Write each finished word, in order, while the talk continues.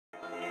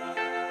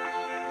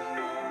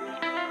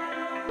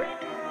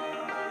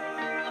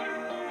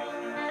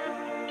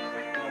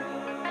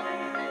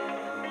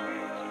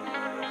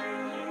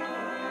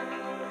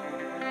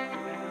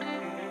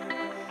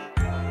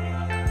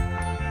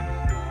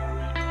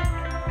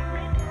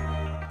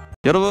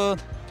여러분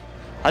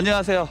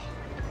안녕하세요.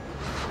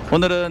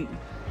 오늘은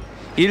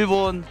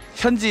일본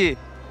현지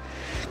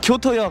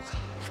교토역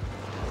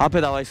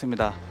앞에 나와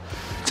있습니다.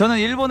 저는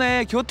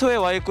일본의 교토에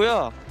와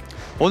있고요.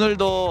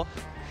 오늘도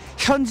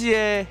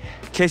현지에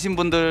계신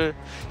분들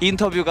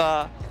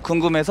인터뷰가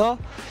궁금해서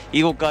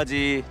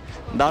이곳까지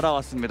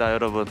날아왔습니다.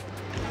 여러분,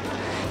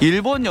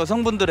 일본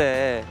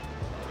여성분들의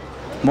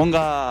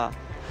뭔가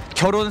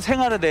결혼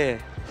생활에 대해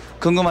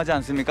궁금하지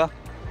않습니까?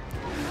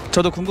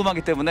 저도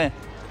궁금하기 때문에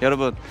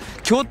여러분,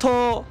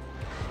 교토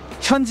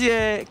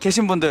현지에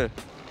계신 분들에게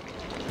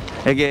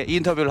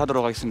인터뷰를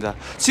하도록 하겠습니다.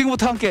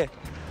 지금부터 함께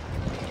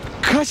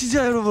가시죠,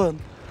 여러분.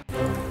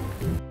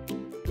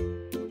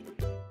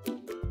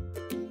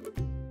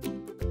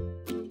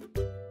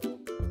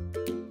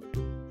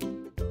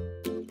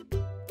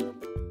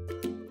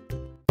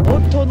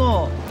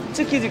 오토의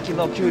月々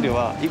の給料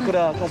はいく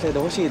ら稼い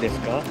でほしいです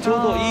か？ちょ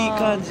うどいい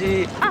感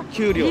じ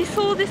給料。理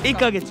想ですか？1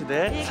ヶ月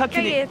で。1ヶ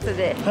月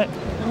で。はい。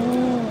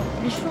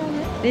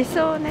理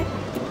想ね。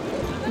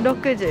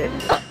60。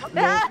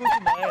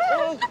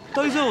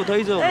大丈夫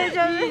大丈夫。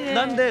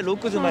なんで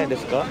60万円で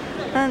すか？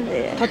なん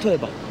で？例え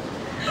ば。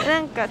な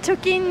んか貯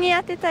金に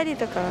当てたり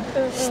とか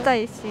した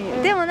いし、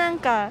でもなん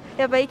か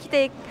やっぱ生き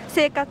て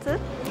生活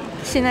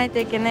しないと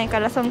いけないか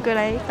らそんく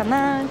らいか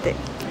なって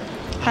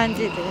感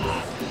じです。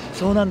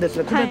そうなんです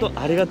ね。コメント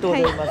ありがとうご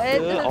ざいます。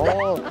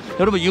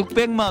여러분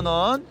600만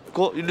원,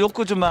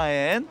 60万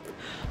円。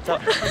자、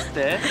そし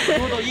てち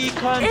ょうどいい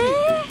感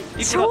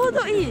じ。ちょう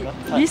どいい。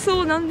理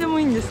想なんでも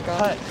いいんですか？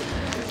は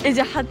い。じ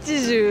ゃあ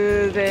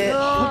80で。も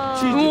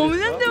う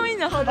なんでもいい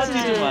な。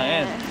80万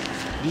円。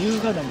理由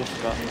が何です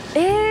か？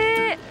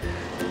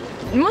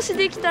もし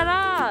できた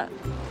ら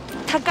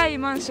高い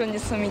マンションに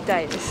住み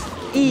たいです。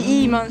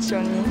いいマンシ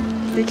ョン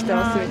にできた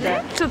ら住みた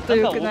い。ちょっと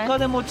良くない？お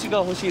金持ちが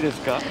欲しいです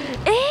か？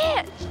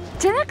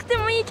じゃなくて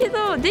もいいけ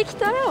ど、でき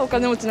たらお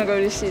金持ちの方が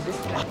嬉しいで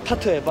す。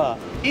例えば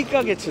1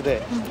ヶ月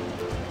で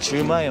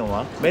10万円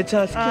はめっち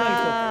ゃ好き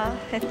な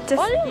人。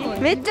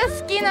めっちゃ好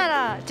きな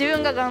ら自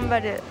分が頑張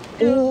る。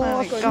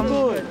おー、す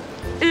ごい。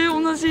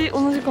同じ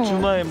か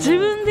も。自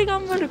分で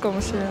頑張るか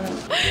もしれない。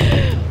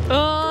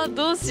あー、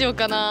どうしよう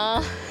か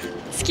な。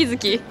月々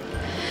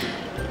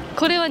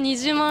これは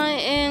20万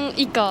円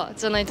以下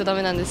じゃないとダ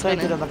メなんですかね。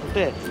最低じゃなく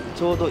て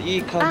ちょうどい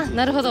い感じ。あ、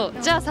なるほど。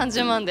じゃあ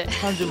30万で。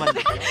30万円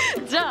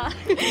じゃあ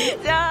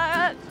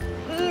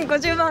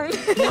50万。50万円。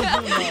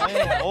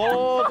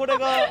おー、これ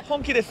が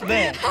本気です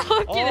ね。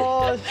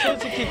正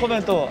直コメ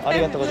ントあ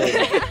りがとうござい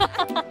ます。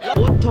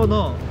夫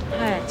の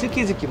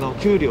月々の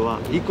給料は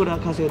いくら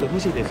稼いでほ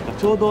しいですか？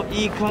ちょうど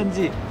いい感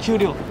じ。給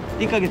料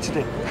1ヶ月で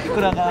いく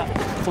らが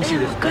欲しい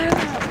ですか？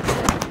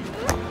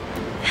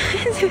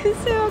全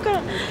然わか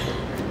らん。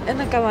な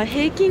んかまあ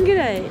平均ぐ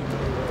らい。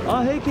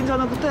平均じゃ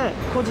なくて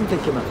個人的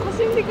な。個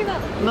人的な。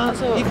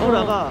いく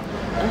らが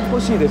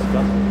欲しいです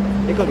か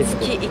？1ヶ月。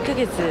月1ヶ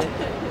月。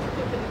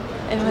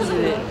まず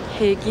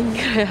平均ぐ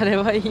らいあれ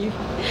ばいい。でも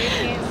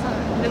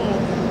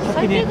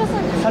先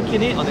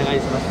にお願い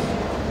します。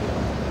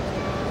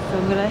そ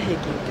んぐらい平均っ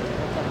て。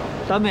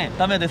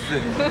ダメです。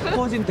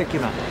個人的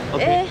な。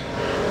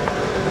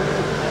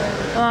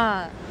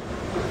まあ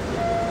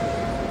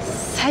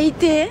最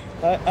低？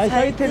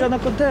最低じゃな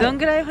くてどん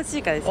ぐらい欲し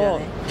いかですよ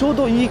ね。ちょう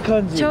どいい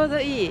感じ。ちょうど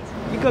いい。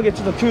1ヶ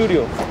月の給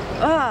料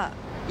は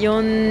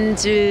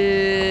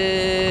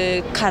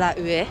40から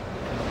上。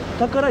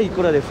だからい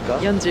くらですか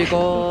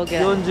？45ぐ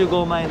らい。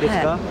45万円で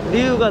すか？理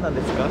由が何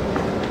です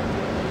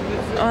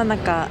か？なん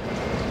か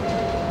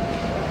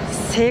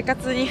生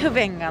活に不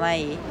便がな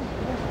い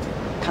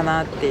か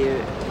なっていう。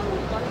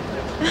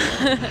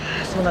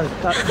そうなんです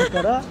か。だ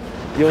から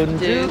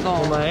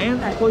45万円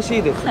欲し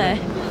いです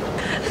ね。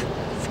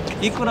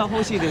いくら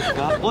欲しいです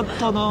か？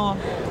夫の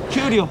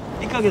給料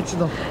1ヶ月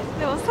の。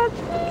でもさっ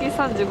き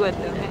35やっ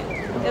たよね。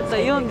やった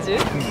ら40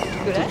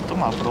ぐらい？ちょっと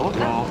待ってろ。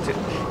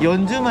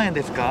40万円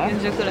ですか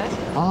？40くらい。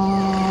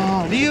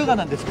理由が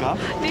何ですか？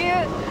理由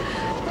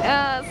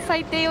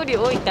最低より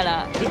多いか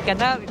らいいか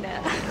なみたい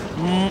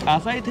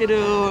な。最低よ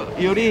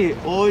り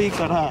多い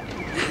から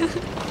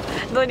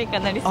どうにか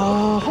なりそう。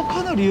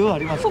他の理由はあ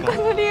りますか？他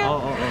の理由、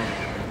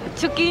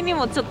貯金に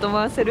もちょっと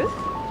回せる。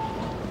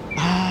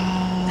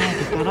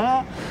だか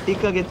ら1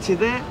ヶ月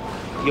で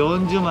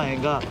40万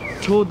円が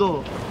ちょう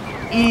ど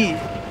いい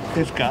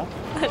ですか？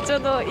ちょう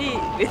どいい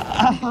です。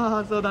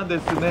そうなんで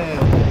すね。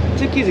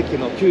月々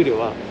の給料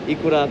はい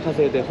くら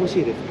稼いでほ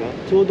しいですか？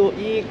ちょうど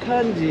いい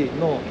感じ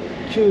の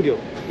給料、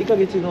1ヶ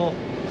月の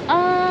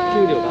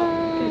給料が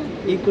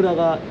いくら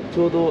がち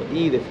ょうど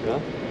いいですか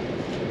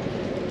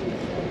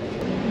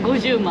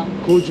？50万。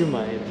50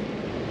万円。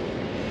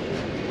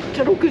じ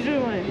ゃあ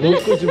60万円。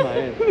60万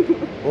円。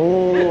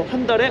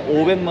한 달에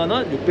 500만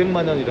원,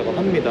 600만 원이라고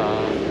합니다.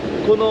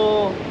 こ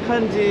の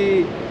感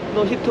じ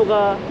の人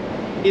が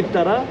い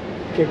たら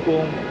結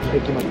婚で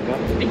きますか？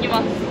でき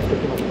ます。で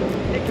きますか？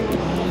でき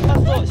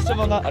ます。質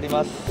問があり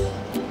ます。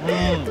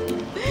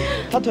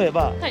例え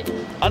ば、はい、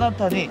あな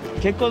たに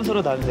結婚す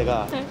る男性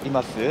がい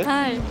ます、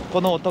はい、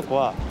この男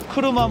は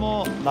車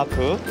もな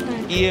く、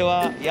家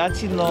は家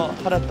賃の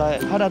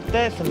払っ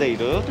て住んでい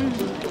る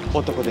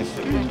男です、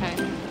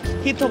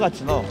一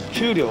月の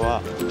給料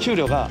が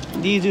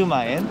20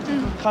万円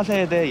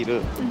稼いでい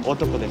る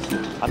男です。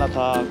あな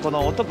たこ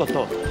の男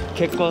と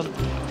結婚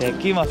で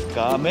きます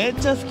か？めっ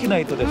ちゃ好き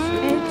な人です。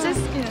めっちゃ好き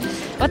な。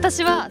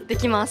私はで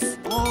きます。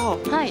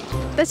はい、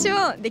私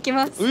もでき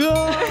ます。う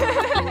わ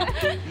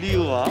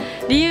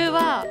理由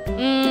は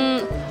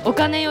お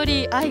金よ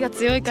り愛が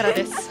強いから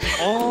です。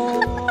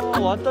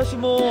私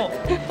も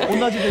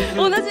同じです。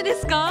同じで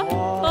すか？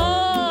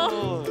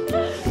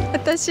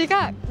私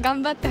が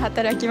頑張って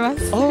働きま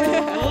す。ち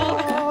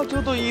ょ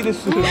うどいいで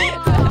す。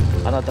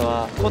あなた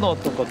はこの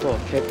男と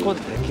結婚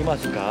できま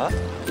すか？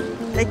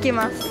でき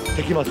ます。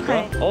できますか？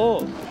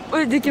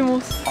できま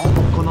す。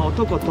この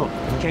男と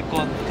結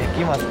婚で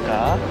きます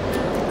か？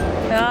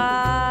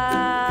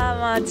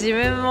まあ自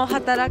分も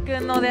働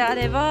くのであ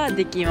れば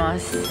できま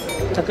す。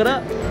だか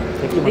ら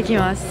でき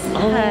ます。は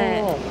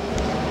い。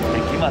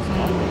できますか？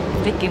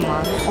でき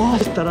ます。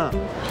そしたら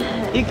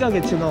1ヶ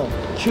月の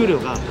給料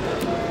が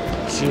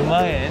10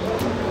万円。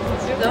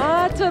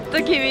ちょっと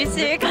厳し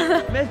いか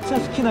な。めっちゃ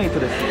好きな人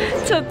で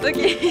す。ちょっと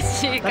厳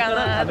しいかな。だ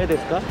からダメで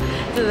すか？ちょ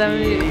っとダメ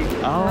です。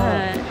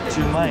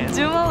10万円。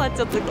10万は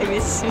ちょっと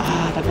厳しい。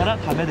だから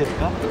ダメです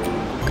か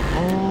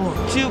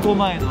？15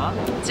万円は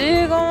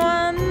？15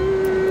万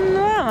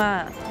は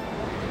まあ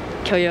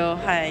許容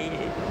範囲。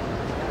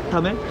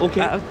ダメ？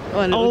 OK？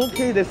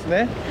 OK です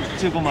ね。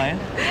15万円。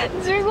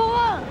15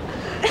万。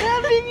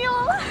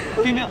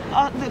微妙。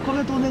でコ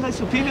メントお願い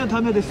します。微妙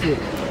ダメです。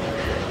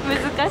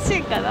難し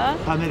いかな。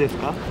ダメです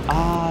か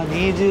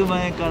？20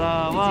万円か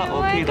らは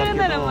OK だけ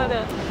ど。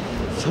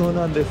そう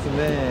なんです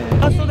ね。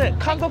それで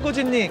韓国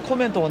人にコ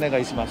メントお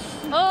願いしま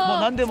す。もう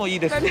何でもいい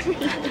です。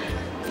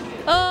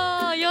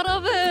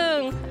여러분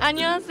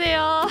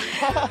안녕하세요.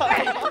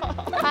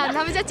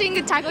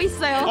 남자친구 자고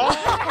있어요.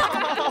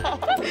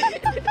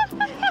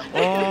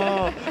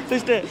 そ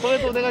してコメ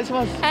ントお願いし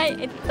ます。は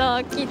い、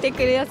聞いて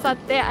くださっ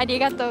てあり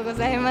がとうご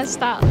ざいまし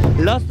た。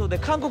ラストで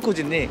韓国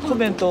人にコ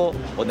メント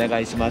お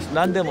願いします。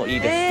何でもいい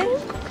で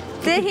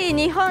す。ぜひ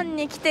日本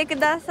に来てく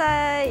だ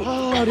さい。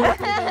ありが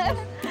とうござい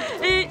ます。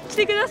来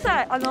てくだ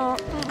さい。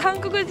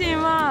韓国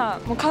人は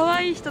もう可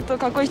愛い人と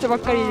かっこいい人ばっ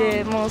かり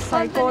でもう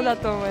最高だ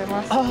と思い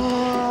ます。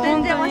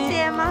何でも教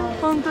えます。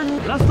本当に。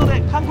ラスト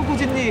で韓国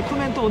人にコ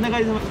メントお願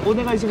いします。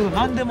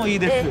何でもいい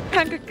です。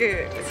韓国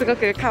すご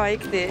く可愛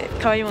くて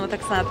可愛いものた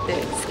くさんあって好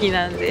き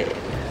なんで。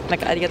なん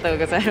かありがとう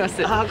ございま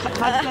す。感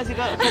じ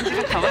が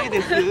可愛い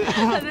です。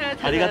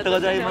ありがとうご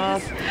ざいま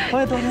す。コ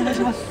メントお願い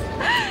します。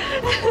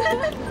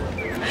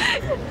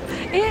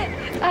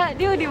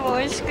料理も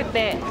美味しく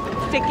て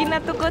素敵な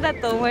とこだ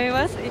と思い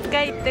ます。一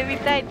回行ってみ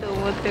たいと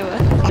思ってま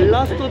す。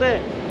ラストで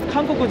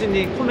韓国人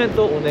にコメン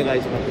トお願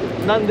いします。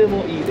何で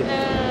もいいです。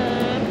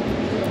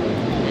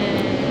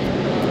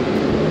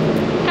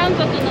韓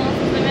国のおす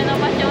すめの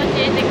場所を教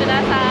えてく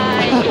ださ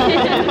い。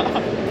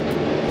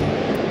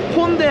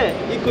本で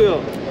行くよ。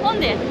本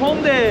で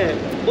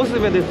おすす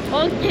めです。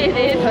OK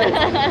です。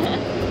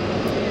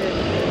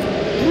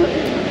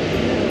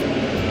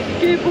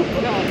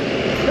K-POP が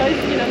大好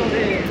きなの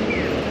で、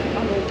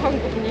韓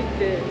国に行っ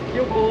て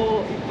旅行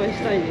をいっぱい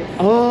したいです。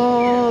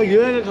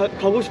여행을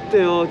가고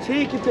싶대요.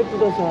 제来てく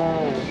ださ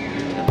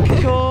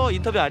い。今日イ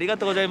ンタビューありが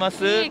とうございます。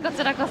こ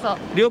ちらこそ。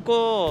旅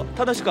行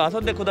楽しく遊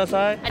んでくだ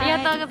さい。あり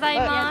がとうござい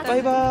ます。バ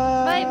イバイ。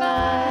バイ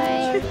バ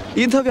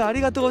イ。インタビューあ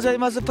りがとうござい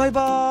ます。バイ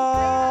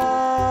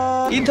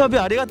バイ。インタビュ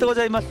ーありがとうご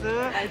ざいます。あ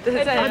りがとう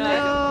ござい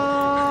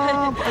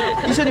ま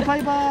す。一緒にバ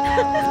イバ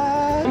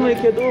イ。寒い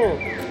けど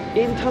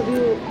インタビ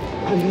ュー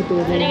ありがとう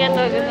ございます。ありがとう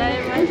ござい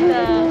ました。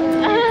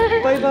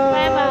バイバイ.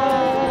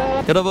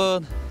 바이바이.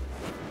 여러분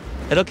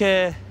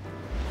이렇게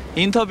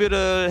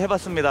인터뷰를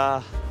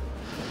해봤습니다.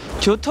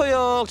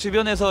 교토역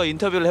주변에서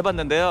인터뷰를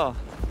해봤는데요.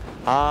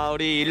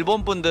 우리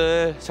일본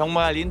분들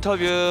정말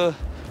인터뷰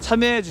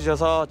참여해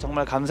주셔서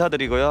정말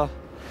감사드리고요.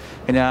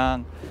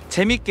 그냥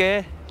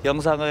재밌게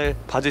영상을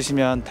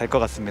봐주시면 될 것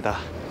같습니다.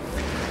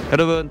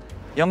 여러분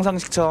영상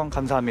시청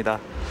감사합니다.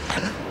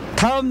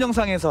 다음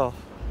영상에서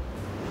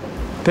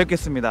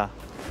뵙겠습니다.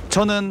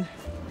 저는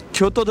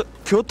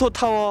교토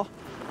타워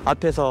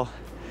앞에서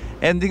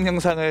엔딩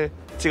영상을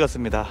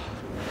찍었습니다.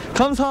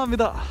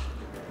 감사합니다.